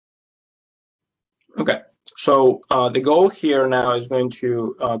Okay, so the goal here now is going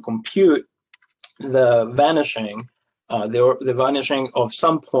to compute the vanishing, the vanishing of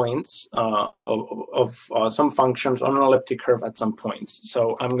some points of some functions on an elliptic curve at some points.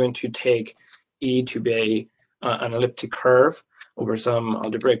 So I'm going to take E to be an elliptic curve over some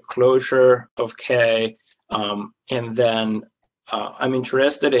algebraic closure of K, and then I'm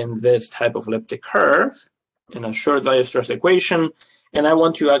interested in this type of elliptic curve in a short value stress equation. And I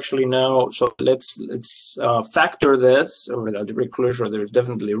want to actually know, so let's factor this over the algebraic closure. There's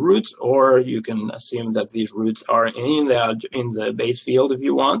definitely roots, or you can assume that these roots are in the base field if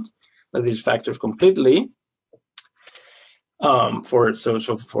you want, that these factors completely. For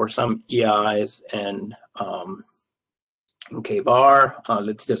some EIs and K bar,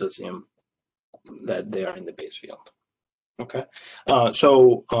 let's just assume that they are in the base field. Okay,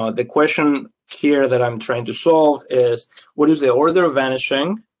 so the question here that I'm trying to solve is, what is the order of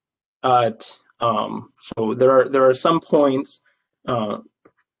vanishing at so there are some points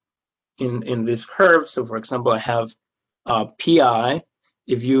in this curve. So for example, I have pi.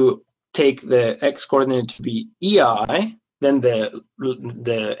 If you take the x coordinate to be ei, then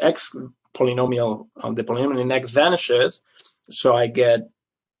the x polynomial, the polynomial in x vanishes. So I get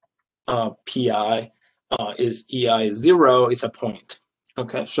pi is ei 0 is a point.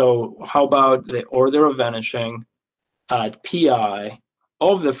 Okay, so how about the order of vanishing at pi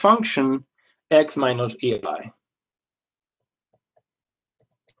of the function x minus ei?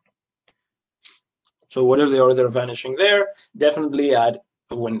 So what is the order of vanishing there? Definitely at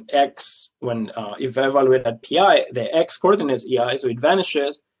if I evaluate at pi, the x coordinate is ei, so it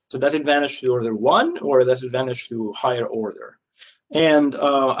vanishes. So does it vanish to order 1, or does it vanish to higher order? And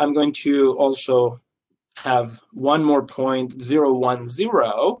I'm going to also have one more point, 0, 1,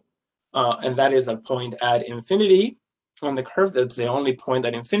 0, and that is a point at infinity on the curve. That's the only point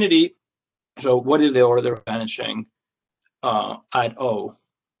at infinity. So what is the order of vanishing at O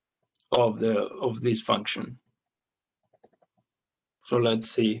of this function? So let's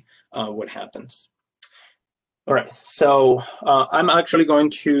see what happens. All right, so I'm actually going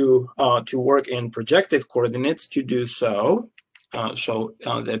to work in projective coordinates to do so.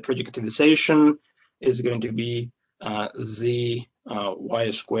 The projectivization is going to be z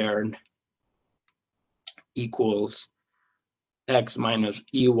y squared equals x minus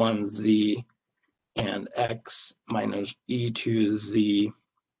e1z and x minus e2z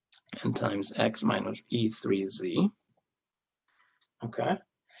and times x minus e3z. Okay,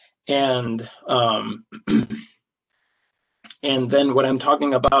 and and then when I'm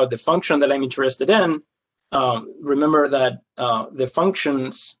talking about the function that I'm interested in, remember that the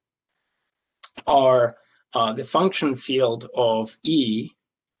functions are the function field of E,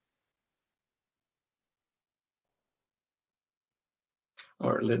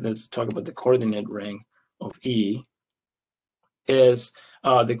 or let's talk about the coordinate ring of E, is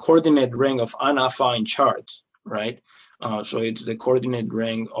the coordinate ring of an affine chart, right? So it's the coordinate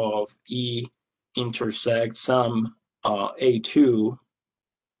ring of E intersects some A2,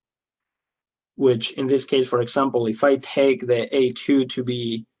 which in this case, for example, if I take the A2 to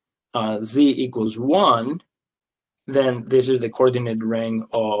be z equals 1, then this is the coordinate ring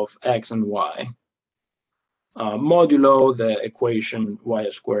of x and y. Modulo the equation y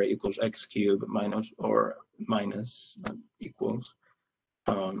squared equals x cubed minus equals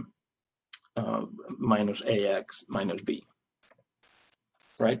minus ax minus b.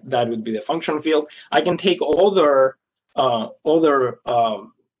 Right, that would be the function field. I can take other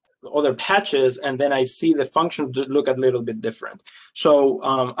patches, and then I see the functions look a little bit different. So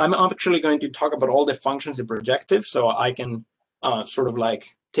I'm actually going to talk about all the functions in projective, so I can sort of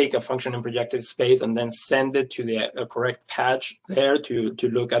like take a function in projective space and then send it to the correct patch there to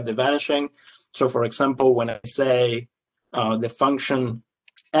look at the vanishing. So for example, when I say the function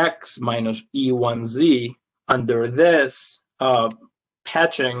x minus e1z under this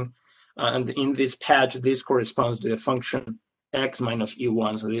patching, and in this patch, this corresponds to the function x minus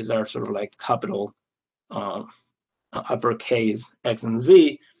e1. So these are sort of like capital uppercase x and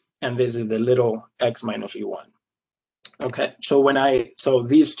z, and this is the little x minus e1. Okay, so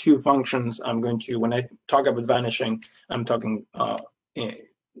these two functions, I'm going to, when I talk about vanishing, I'm talking, I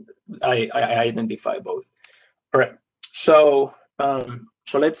identify both. All right, so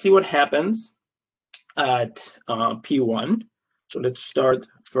let's see what happens at P1. So let's start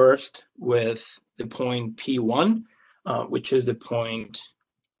first with the point P1, which is the point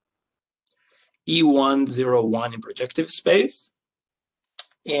E1, 0, 1 in projective space.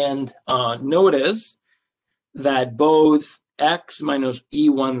 And notice that both x minus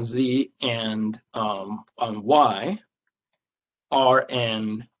e1z and y are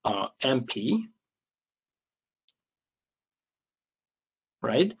in MP.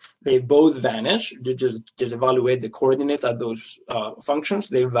 right? They both vanish. You just evaluate the coordinates at those functions.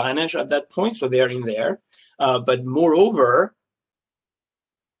 They vanish at that point, so they are in there. But moreover,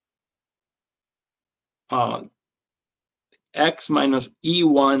 x minus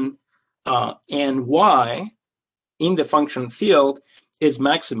e1 and y in the function field is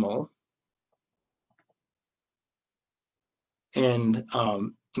maximal and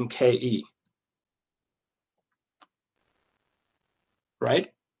in KE,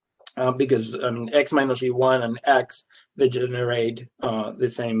 right? Because x minus e1 and x, they generate the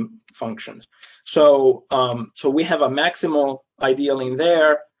same functions. So so we have a maximal ideal in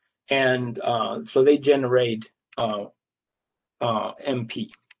there, and so they generate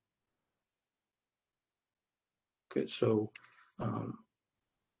MP. Okay, so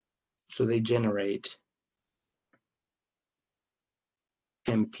so they generate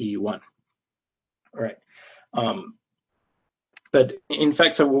MP1. All right. But in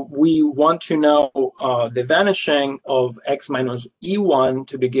fact, so we want to know the vanishing of x minus e1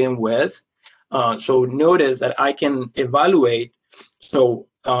 to begin with. So notice that I can evaluate. So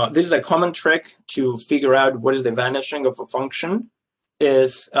this is a common trick to figure out what is the vanishing of a function,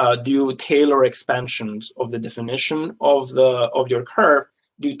 is do Taylor expansions of the definition of your curve,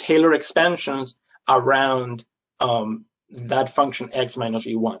 do Taylor expansions around that function x minus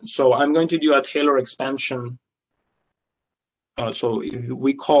e1. So I'm going to do a Taylor expansion. So if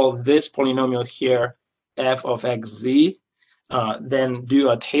we call this polynomial here f of xz, then do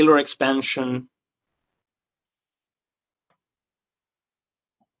a Taylor expansion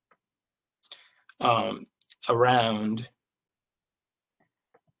around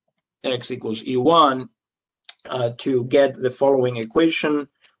x equals e1 to get the following equation.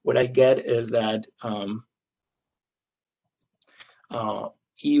 What I get is that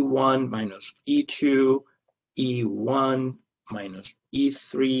e1 minus e2, e1 minus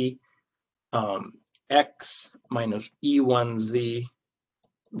e3, x minus e1z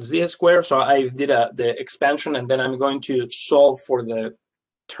z squared. So I did the expansion, and then I'm going to solve for the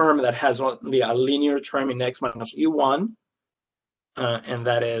term that has only a linear term in x minus e1, and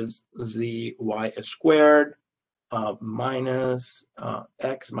that is zy squared minus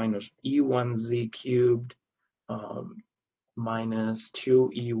x minus e1z cubed minus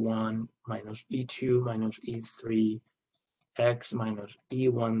 2e1 minus e2 minus e3 x minus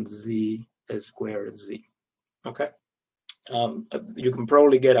e1z squared z. Okay. You can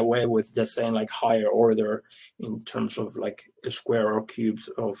probably get away with just saying like higher order in terms of like a square or cubes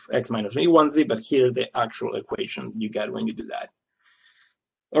of x minus e1z, but here's the actual equation you get when you do that.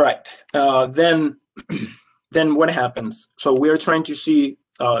 All right, then what happens? So we're trying to see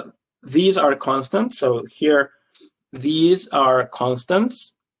these are constants. So here, these are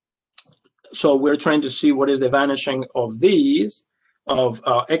constants. So we're trying to see what is the vanishing of these, of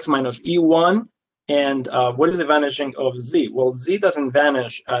x minus e1, and what is the vanishing of z? Well, z doesn't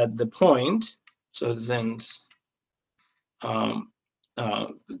vanish at the point, so since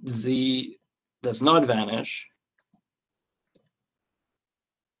z does not vanish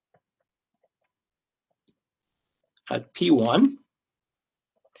at p1,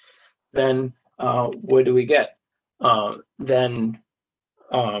 then what do we get?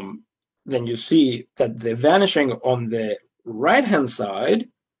 Then you see that the vanishing on the right-hand side,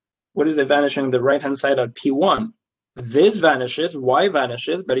 what is the vanishing on the right-hand side at P1? This vanishes, Y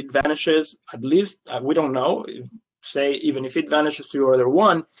vanishes, but it vanishes at least, we don't know, say even if it vanishes to order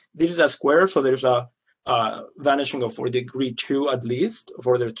 1, this is a square, so there's a vanishing of for degree 2 at least, of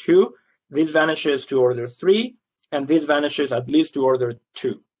order 2. This vanishes to order 3, and this vanishes at least to order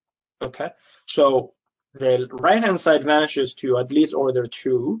 2. Okay, so the right-hand side vanishes to at least order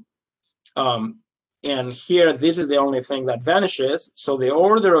 2. And here, this is the only thing that vanishes. So the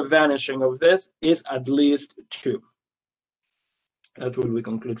order of vanishing of this is at least 2. That's what we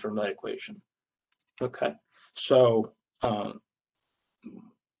conclude from that equation. Okay, so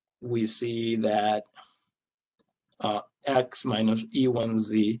we see that x minus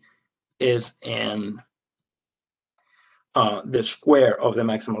e1z is the square of the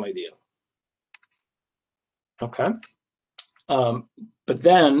maximal ideal. Okay, but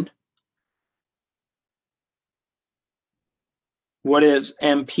then what is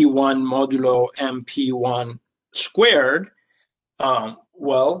MP1 modulo MP1 squared?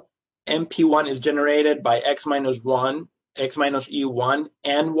 Well, MP1 is generated by x minus 1, x minus e1,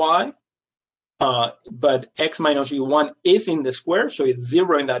 and y. But x minus e1 is in the square, so it's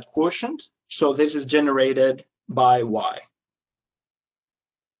 0 in that quotient. So this is generated by y.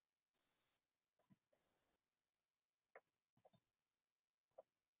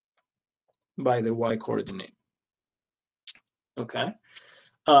 By the y coordinate. Okay.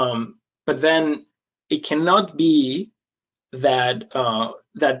 But then it cannot be that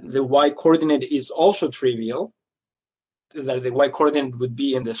that the y coordinate is also trivial, that the y coordinate would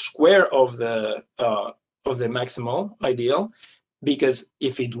be in the square of the maximal ideal, because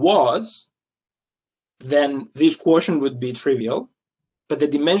if it was, then this quotient would be trivial. But the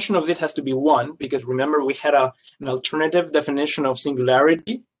dimension of this has to be 1, because remember we had an alternative definition of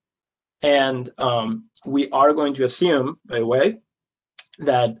singularity, and we are going to assume, by the way,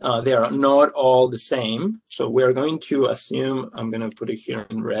 that they are not all the same. So we're going to assume, I'm going to put it here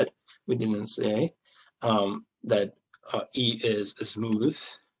in red, we didn't say, that E is smooth,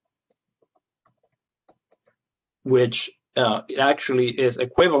 which it actually is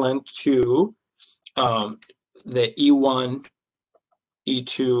equivalent to the E1,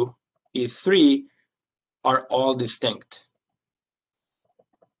 E2, E3 are all distinct.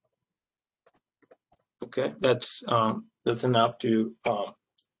 Okay, that's enough to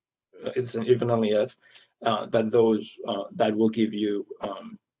it's an even only if that those that will give you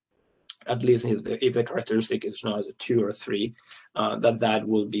at least if the characteristic is not 2 or 3, that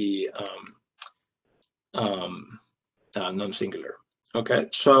will be non-singular. Okay,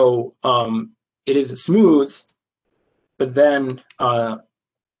 so it is smooth, but then the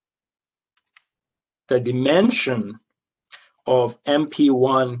dimension of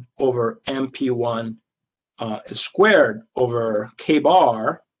MP1 over MP1 squared over K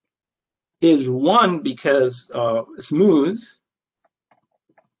bar is 1 because smooth.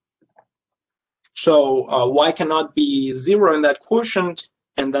 So y cannot be 0 in that quotient,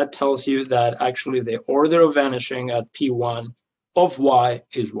 and that tells you that actually the order of vanishing at P1 of y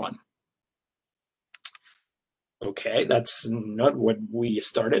is 1. Okay, that's not what we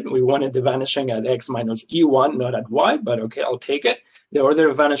started. We wanted the vanishing at x minus E1, not at y, but okay, I'll take it. The order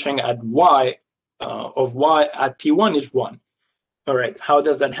of vanishing at y of y at P1 is 1. All right, how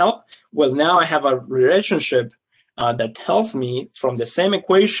does that help? Well, now I have a relationship that tells me from the same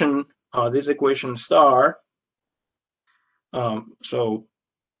equation, this equation star. So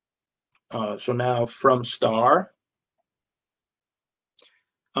now from star,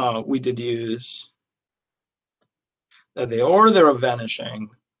 we deduce that the order of vanishing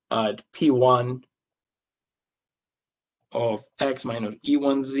at P1 of x minus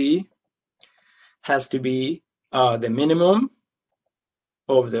E1z has to be the minimum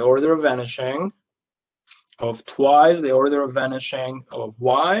of the order of vanishing of twice the order of vanishing of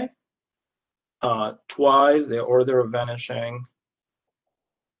y, twice the order of vanishing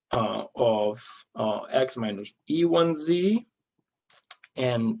of x minus E1z,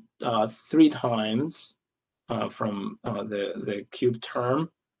 and 3 times from the cube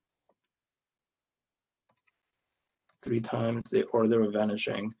term, 3 times the order of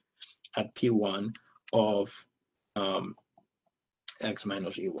vanishing at P1 of x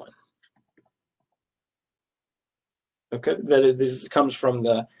minus E1. Okay, this comes from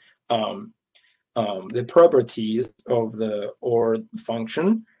the properties of the OR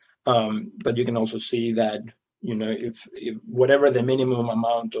function, but you can also see that, you know, if whatever the minimum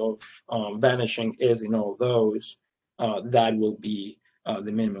amount of vanishing is in all those, that will be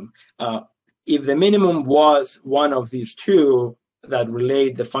the minimum. If the minimum was one of these two that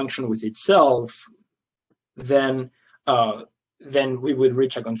relate the function with itself, then we would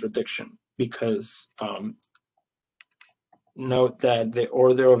reach a contradiction, because note that the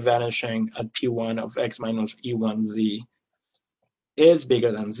order of vanishing at P1 of x minus E1z is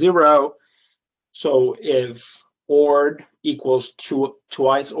bigger than 0. So if ORD equals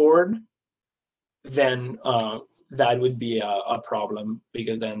twice ORD, then that would be a problem,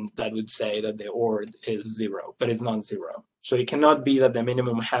 because then that would say that the ORD is 0, but it's not 0. So it cannot be that the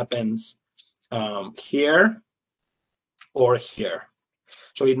minimum happens here or here.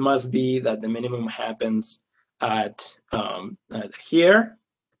 So it must be that the minimum happens at here,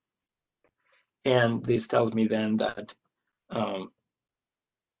 and this tells me then that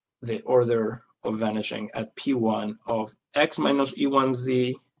the order of vanishing at P1 of x minus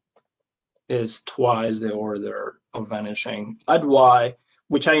E1z is twice the order of vanishing at y,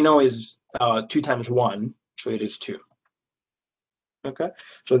 which I know is 2 times 1, so it is 2. Okay,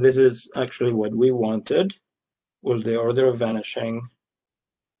 so this is actually what we wanted, was the order of vanishing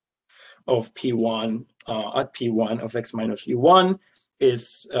of P1 at P1 of x minus E1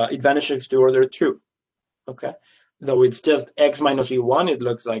 is, it vanishes to order 2. Okay, though it's just x minus E1, it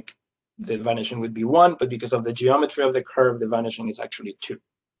looks like the vanishing would be 1, but because of the geometry of the curve, the vanishing is actually 2.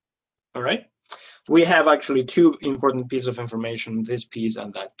 All right, we have actually 2 important pieces of information, this piece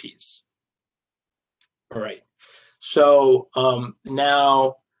and that piece. All right, so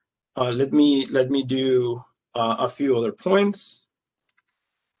now let me do a few other points.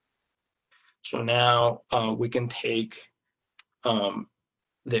 So now we can take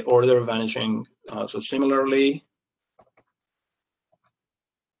the order of vanishing. So similarly,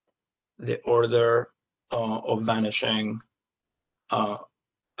 the order of vanishing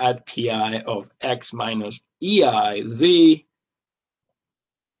at pi of x minus ei z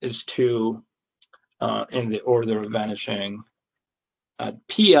is 2, and the order of vanishing at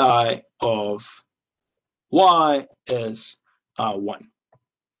pi of y is 1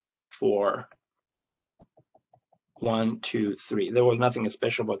 for 1, 2, 3. There was nothing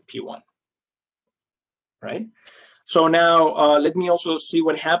special about p1, right? So now let me also see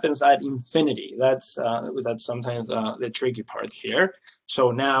what happens at infinity. That's sometimes the tricky part here.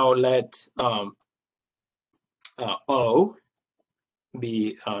 So now let O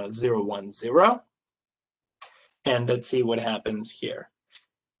be 0, 1, 0. And let's see what happens here.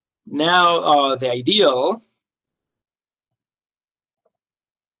 Now the ideal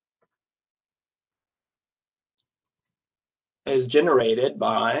is generated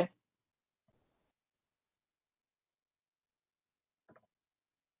by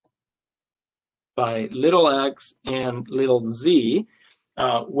little x and little z,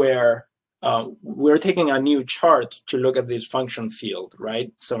 where we're taking a new chart to look at this function field,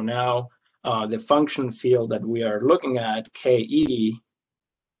 right? So now the function field that we are looking at, KE,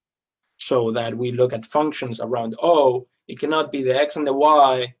 so that we look at functions around O, it cannot be the x and the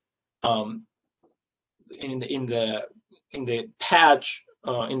y in the patch,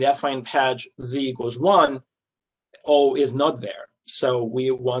 in the affine patch z equals 1, O is not there. So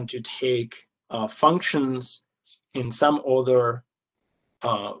we want to take functions in some other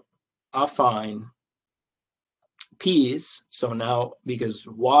affine p's. So now, because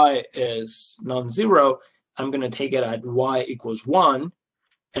y is non-zero, I'm going to take it at y equals 1.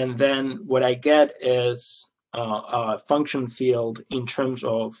 And then what I get is a function field in terms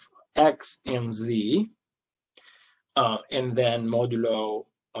of x and z. And then modulo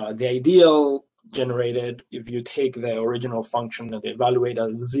the ideal generated, if you take the original function and evaluate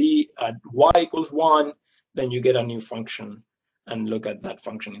as z at y equals 1, then you get a new function and look at that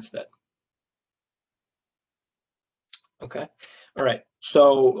function instead. Okay, all right.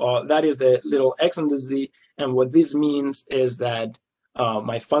 So that is the little x and the z. And what this means is that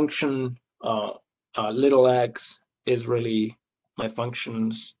my function little x is really my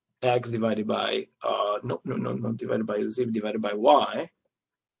functions x divided by, not divided by z, divided by y.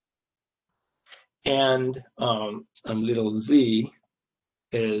 And little z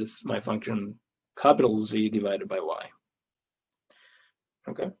is my function capital Z divided by y.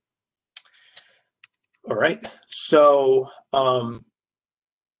 Okay. All right. So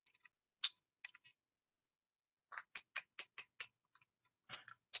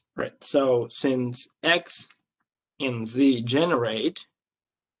right. So since x and z generate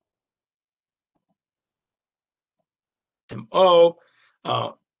MO,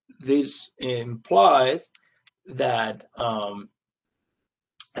 this implies that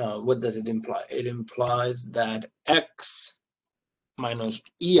what does it imply? It implies that x minus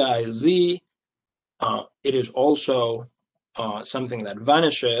EIZ, it is also something that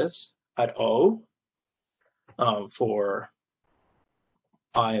vanishes at O for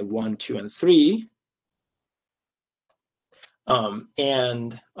I, 1, 2, and 3.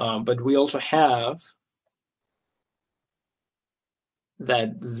 But we also have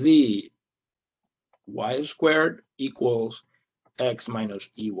that z y squared equals x minus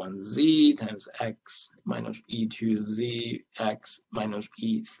e1z times x minus e2z, x minus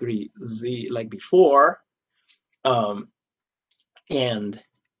e3z, like before. And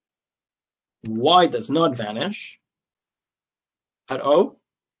y does not vanish at O.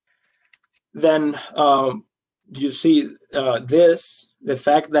 Then you see the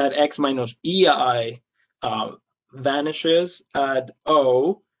fact that x minus ei vanishes at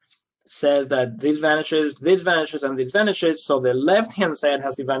O says that this vanishes, and this vanishes. So the left-hand side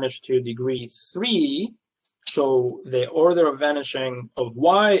has to vanish to degree 3. So the order of vanishing of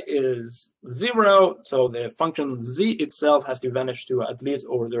y is 0. So the function z itself has to vanish to at least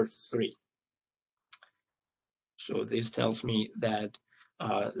order 3. So this tells me that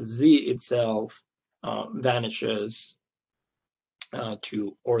z itself vanishes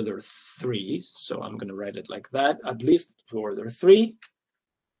to order 3. So I'm going to write it like that, at least to order 3.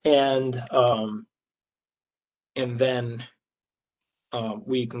 And then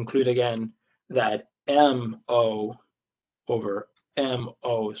we conclude again that MO over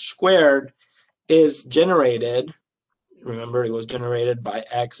MO squared is generated. Remember, it was generated by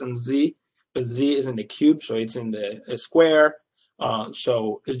x and z, but z is in the cube, so it's in the square.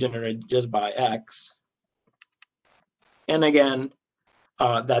 So it's generated just by x. And again,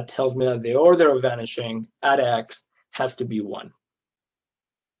 that tells me that the order of vanishing at x has to be 1.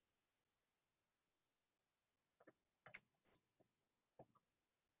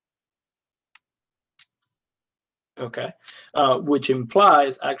 Okay, which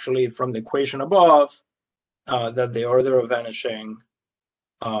implies actually from the equation above that the order of vanishing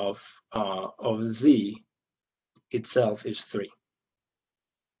of z itself is 3.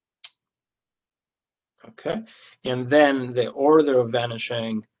 Okay, and then the order of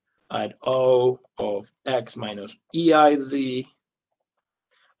vanishing at O of x minus eiz,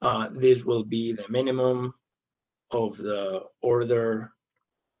 this will be the minimum of the order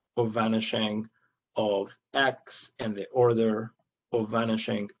of vanishing of x and the order of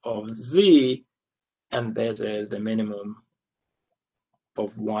vanishing of z, and this is the minimum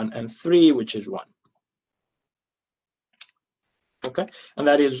of 1 and 3, which is 1. Okay, and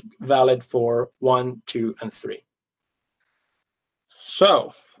that is valid for 1, 2, and 3.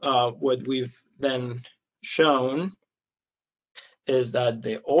 So what we've then shown is that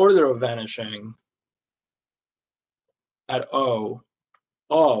the order of vanishing at O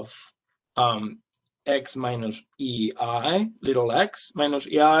of x minus ei, little x minus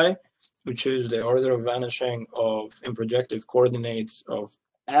ei, which is the order of vanishing of in projective coordinates of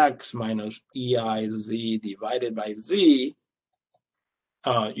x minus eiz divided by z,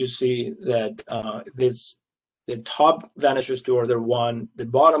 you see that the top vanishes to order 1, the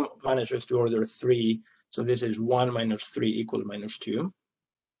bottom vanishes to order 3, so this is 1 minus 3 equals minus 2.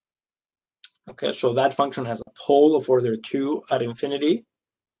 Okay, so that function has a pole of order 2 at infinity,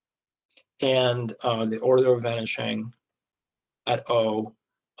 and the order of vanishing at O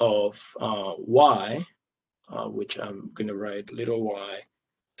of y, which I'm going to write little y,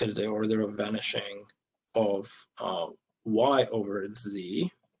 is the order of vanishing of y over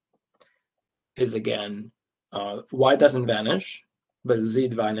z, is again, y doesn't vanish, but z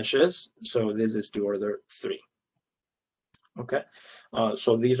vanishes, so this is to order 3. Okay,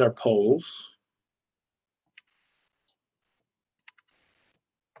 so these are poles.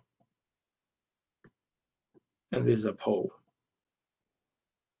 And this is a pole.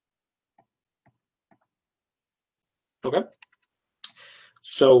 Okay,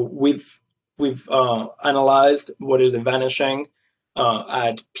 so we've analyzed what is the vanishing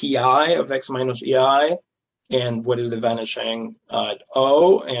at pi of x minus ei, and what is the vanishing at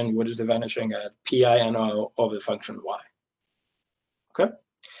O, and what is the vanishing at pi and O of the function y. Okay,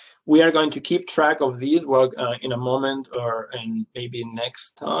 we are going to keep track of these. Well, in a moment, or and maybe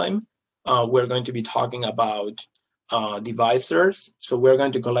next time, we're going to be talking about divisors. So we're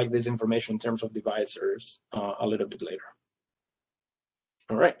going to collect this information in terms of divisors a little bit later.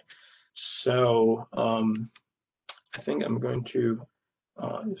 All right, so I think I'm going to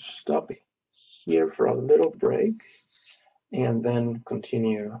stop here for a little break and then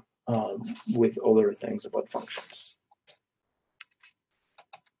continue with other things about functions.